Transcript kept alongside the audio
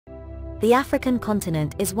The African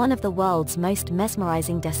continent is one of the world's most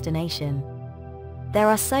mesmerizing destinations. There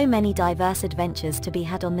are so many diverse adventures to be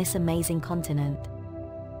had on this amazing continent.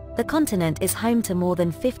 The continent is home to more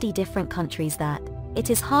than 50 different countries that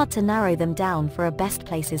it is hard to narrow them down for a best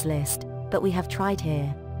places list, but we have tried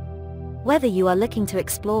here. Whether you are looking to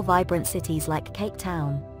explore vibrant cities like Cape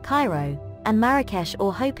Town, Cairo, and Marrakesh,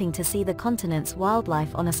 or hoping to see the continent's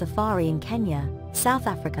wildlife on a safari in Kenya, South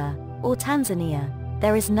Africa, or Tanzania,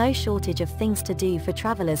 there is no shortage of things to do for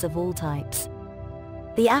travelers of all types.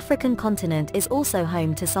 The African continent is also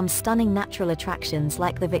home to some stunning natural attractions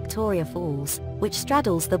like the Victoria Falls, which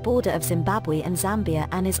straddles the border of Zimbabwe and Zambia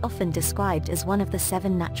and is often described as one of the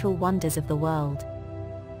 7 natural wonders of the world.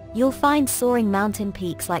 You'll find soaring mountain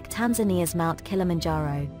peaks like Tanzania's Mount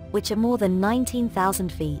Kilimanjaro, which at more than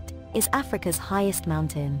 19,000 feet, is Africa's highest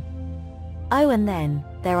mountain. Oh, and then,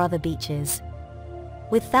 there are the beaches.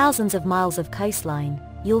 With thousands of miles of coastline,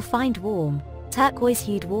 you'll find warm,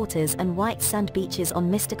 turquoise-hued waters and white sand beaches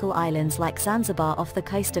on mystical islands like Zanzibar off the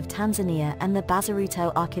coast of Tanzania and the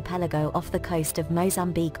Bazaruto archipelago off the coast of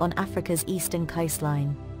Mozambique on Africa's eastern coastline.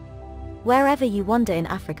 Wherever you wander in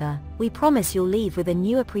Africa, we promise you'll leave with a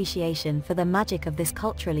new appreciation for the magic of this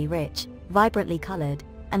culturally rich, vibrantly colored,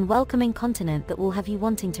 and welcoming continent that will have you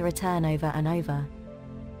wanting to return over and over.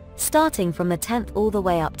 Starting from the 10th all the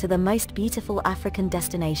way up to the most beautiful African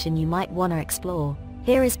destination you might want to explore,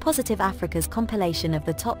 here is Positive Africa's compilation of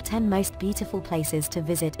the top 10 most beautiful places to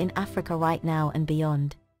visit in Africa right now and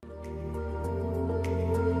beyond.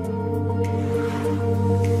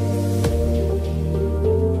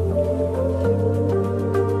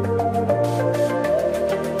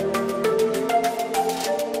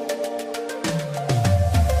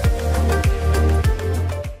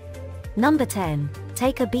 Number 10.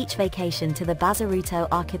 Take a beach vacation to the Bazaruto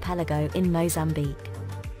archipelago in Mozambique.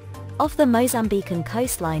 Off the Mozambican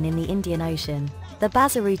coastline in the Indian Ocean, the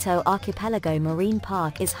Bazaruto Archipelago Marine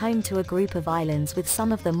Park is home to a group of islands with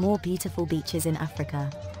some of the more beautiful beaches in Africa.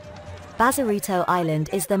 Bazaruto Island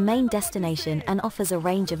is the main destination and offers a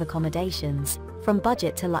range of accommodations, from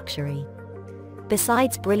budget to luxury.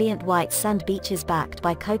 Besides brilliant white sand beaches backed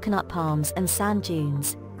by coconut palms and sand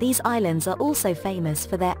dunes, these islands are also famous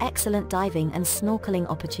for their excellent diving and snorkeling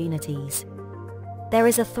opportunities. There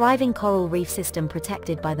is a thriving coral reef system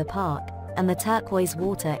protected by the park, and the turquoise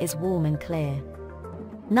water is warm and clear.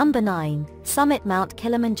 Number 9. Summit Mount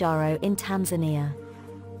Kilimanjaro in Tanzania.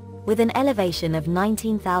 With an elevation of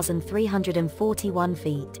 19,341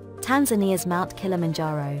 feet, Tanzania's Mount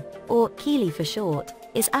Kilimanjaro, or Kili for short,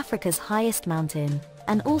 is Africa's highest mountain,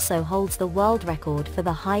 and also holds the world record for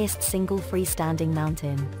the highest single freestanding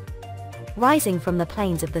mountain. Rising from the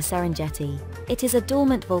plains of the Serengeti, it is a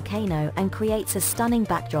dormant volcano and creates a stunning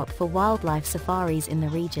backdrop for wildlife safaris in the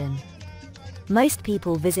region. Most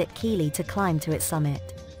people visit Kili to climb to its summit.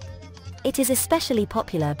 It is especially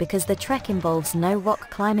popular because the trek involves no rock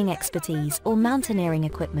climbing expertise or mountaineering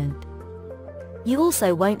equipment. You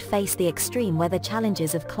also won't face the extreme weather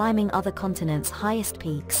challenges of climbing other continents' highest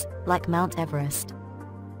peaks, like Mount Everest.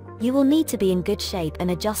 You will need to be in good shape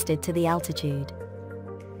and adjusted to the altitude.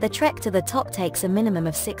 The trek to the top takes a minimum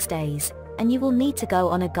of 6 days, and you will need to go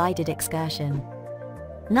on a guided excursion.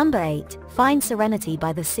 Number 8. Find serenity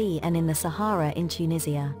by the sea and in the Sahara in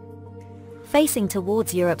Tunisia. Facing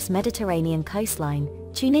towards Europe's Mediterranean coastline,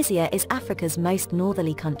 Tunisia is Africa's most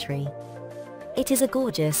northerly country. It is a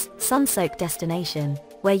gorgeous, sun-soaked destination,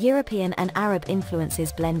 where European and Arab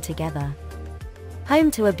influences blend together.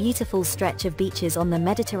 Home to a beautiful stretch of beaches on the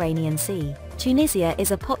Mediterranean Sea, Tunisia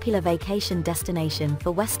is a popular vacation destination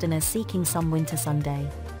for Westerners seeking some winter sunday.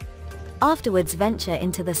 Afterwards venture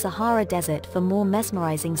into the Sahara Desert for more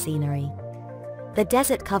mesmerizing scenery. The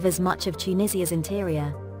desert covers much of Tunisia's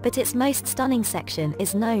interior, but its most stunning section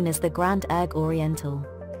is known as the Grand Erg Oriental.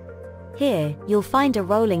 Here, you'll find a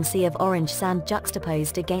rolling sea of orange sand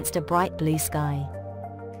juxtaposed against a bright blue sky.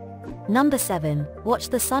 Number 7. Watch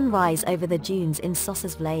the sun rise over the dunes in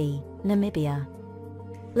Sossusvlei, Namibia.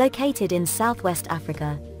 Located in southwest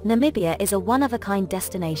Africa, Namibia is a one-of-a-kind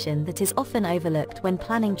destination that is often overlooked when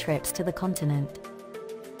planning trips to the continent.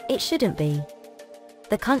 It shouldn't be.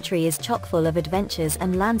 The country is chock full of adventures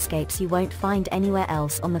and landscapes you won't find anywhere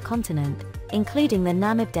else on the continent, including the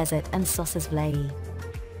Namib Desert and Sossusvlei.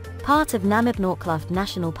 Part of Namib-Northcliffe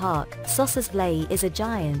National Park, Sossusvlei is a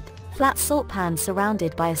giant, flat salt pan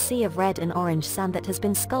surrounded by a sea of red and orange sand that has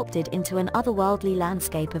been sculpted into an otherworldly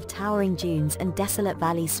landscape of towering dunes and desolate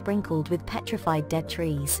valleys sprinkled with petrified dead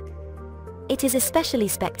trees. It is especially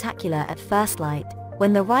spectacular at first light,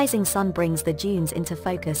 when the rising sun brings the dunes into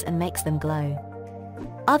focus and makes them glow.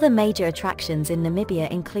 Other major attractions in Namibia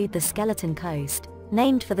include the Skeleton Coast,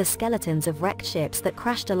 named for the skeletons of wrecked ships that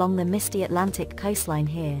crashed along the misty Atlantic coastline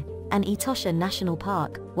here, and Etosha National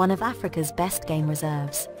Park, one of Africa's best game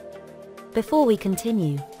reserves. Before we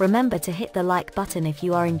continue, remember to hit the like button if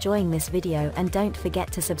you are enjoying this video, and don't forget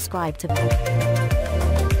to subscribe to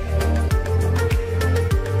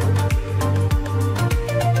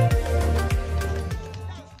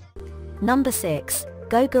Number 6.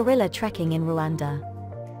 Go gorilla trekking in Rwanda.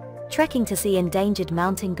 Trekking to see endangered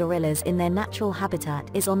mountain gorillas in their natural habitat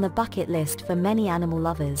is on the bucket list for many animal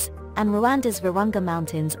lovers, and Rwanda's Virunga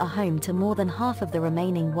Mountains are home to more than half of the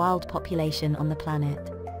remaining wild population on the planet.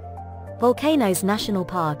 Volcanoes National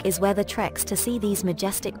Park is where the treks to see these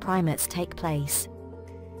majestic primates take place.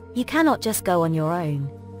 You cannot just go on your own,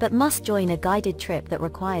 but must join a guided trip that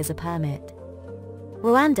requires a permit.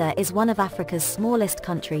 Rwanda is one of Africa's smallest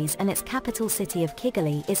countries, and its capital city of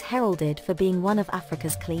Kigali is heralded for being one of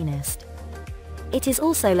Africa's cleanest. It is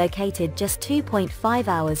also located just 2.5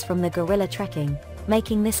 hours from the gorilla trekking,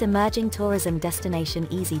 making this emerging tourism destination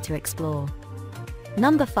easy to explore.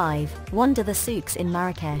 Number 5. Wander the souks in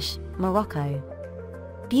Marrakesh, Morocco.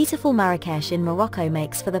 Beautiful Marrakesh in Morocco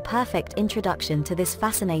makes for the perfect introduction to this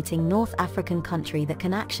fascinating North African country that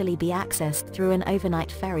can actually be accessed through an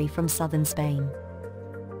overnight ferry from southern Spain.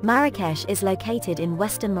 Marrakesh is located in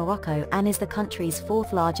western Morocco and is the country's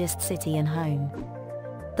fourth largest city and home.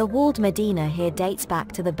 The walled Medina here dates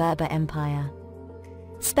back to the Berber Empire.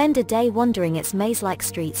 Spend a day wandering its maze-like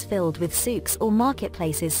streets filled with souks or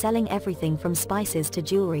marketplaces selling everything from spices to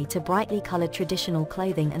jewelry to brightly colored traditional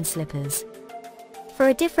clothing and slippers. For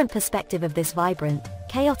a different perspective of this vibrant,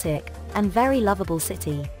 chaotic, and very lovable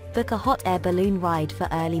city, book a hot air balloon ride for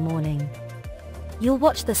early morning. You'll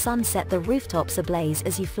watch the sun set the rooftops ablaze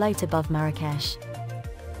as you float above Marrakesh.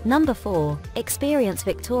 Number 4. Experience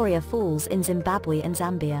Victoria Falls in Zimbabwe and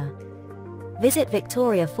Zambia. Visit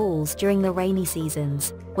Victoria Falls during the rainy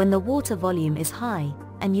seasons, when the water volume is high,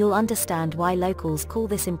 and you'll understand why locals call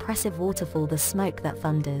this impressive waterfall the smoke that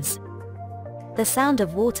thunders. The sound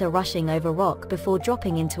of water rushing over rock before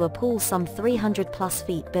dropping into a pool some 300+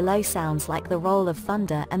 feet below sounds like the roll of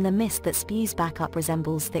thunder, and the mist that spews back up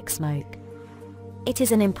resembles thick smoke. It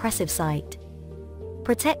is an impressive sight.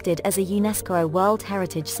 Protected as a UNESCO World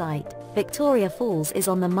Heritage Site, Victoria Falls is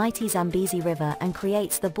on the mighty Zambezi River and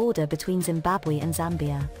creates the border between Zimbabwe and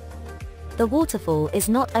Zambia. The waterfall is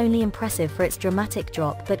not only impressive for its dramatic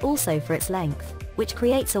drop but also for its length, which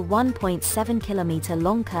creates a 1.7-kilometer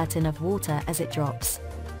long curtain of water as it drops.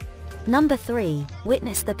 Number 3.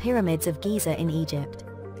 Witness the Pyramids of Giza in Egypt.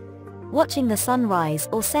 Watching the sun rise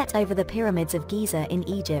or set over the Pyramids of Giza in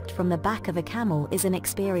Egypt from the back of a camel is an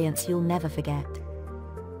experience you'll never forget.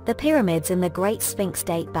 The pyramids and the Great Sphinx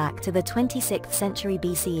date back to the 26th century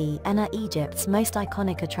BCE and are Egypt's most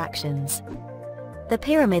iconic attractions. The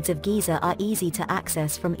Pyramids of Giza are easy to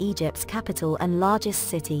access from Egypt's capital and largest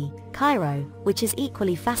city, Cairo, which is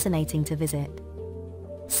equally fascinating to visit.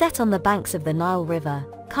 Set on the banks of the Nile River,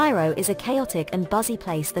 Cairo is a chaotic and buzzy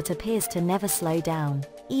place that appears to never slow down,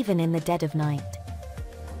 even in the dead of night.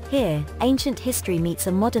 Here, ancient history meets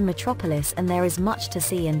a modern metropolis, and there is much to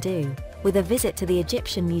see and do, with a visit to the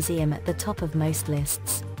Egyptian Museum at the top of most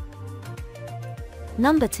lists.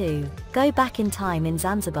 Number 2. Go back in time in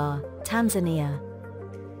Zanzibar, Tanzania.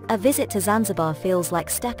 A visit to Zanzibar feels like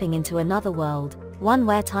stepping into another world, one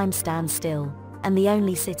where time stands still, and the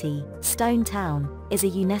only city, Stone Town, is a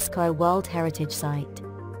UNESCO World Heritage Site.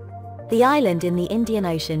 The island in the Indian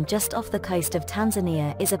Ocean just off the coast of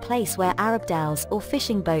Tanzania is a place where Arab dhows or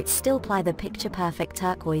fishing boats still ply the picture-perfect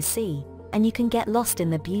turquoise sea, and you can get lost in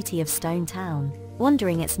the beauty of Stone Town,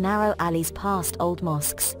 wandering its narrow alleys past old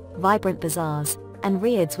mosques, vibrant bazaars, and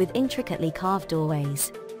riads with intricately carved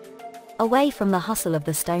doorways. Away from the hustle of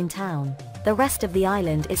the Stone Town, the rest of the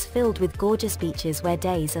island is filled with gorgeous beaches where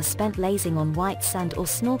days are spent lazing on white sand or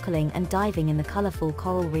snorkeling and diving in the colorful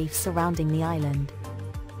coral reefs surrounding the island.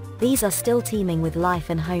 These are still teeming with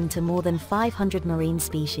life and home to more than 500 marine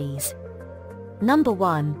species. Number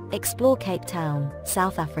 1. Explore Cape Town,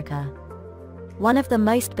 South Africa. One of the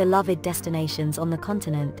most beloved destinations on the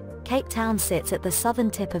continent, Cape Town sits at the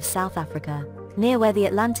southern tip of South Africa, near where the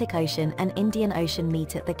Atlantic Ocean and Indian Ocean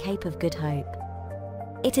meet at the Cape of Good Hope.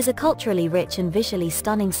 It is a culturally rich and visually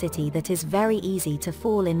stunning city that is very easy to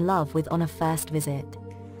fall in love with on a first visit.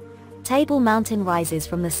 Table Mountain rises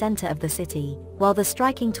from the center of the city, while the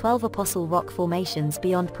striking 12 Apostle Rock formations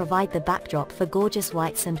beyond provide the backdrop for gorgeous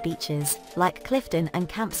white sand beaches, like Clifton and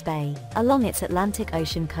Camps Bay, along its Atlantic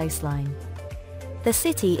Ocean coastline. The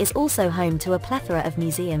city is also home to a plethora of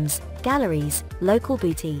museums, galleries, local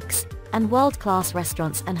boutiques, and world-class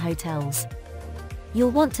restaurants and hotels.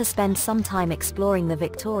 You'll want to spend some time exploring the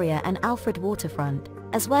Victoria and Alfred waterfront,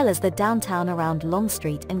 as well as the downtown around Long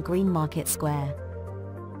Street and Green Market Square.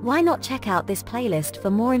 Why not check out this playlist for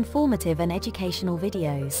more informative and educational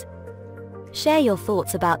videos? Share your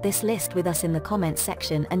thoughts about this list with us in the comments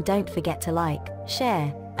section, and don't forget to like,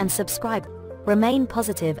 share, and subscribe. Remain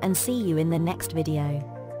positive and see you in the next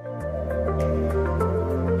video.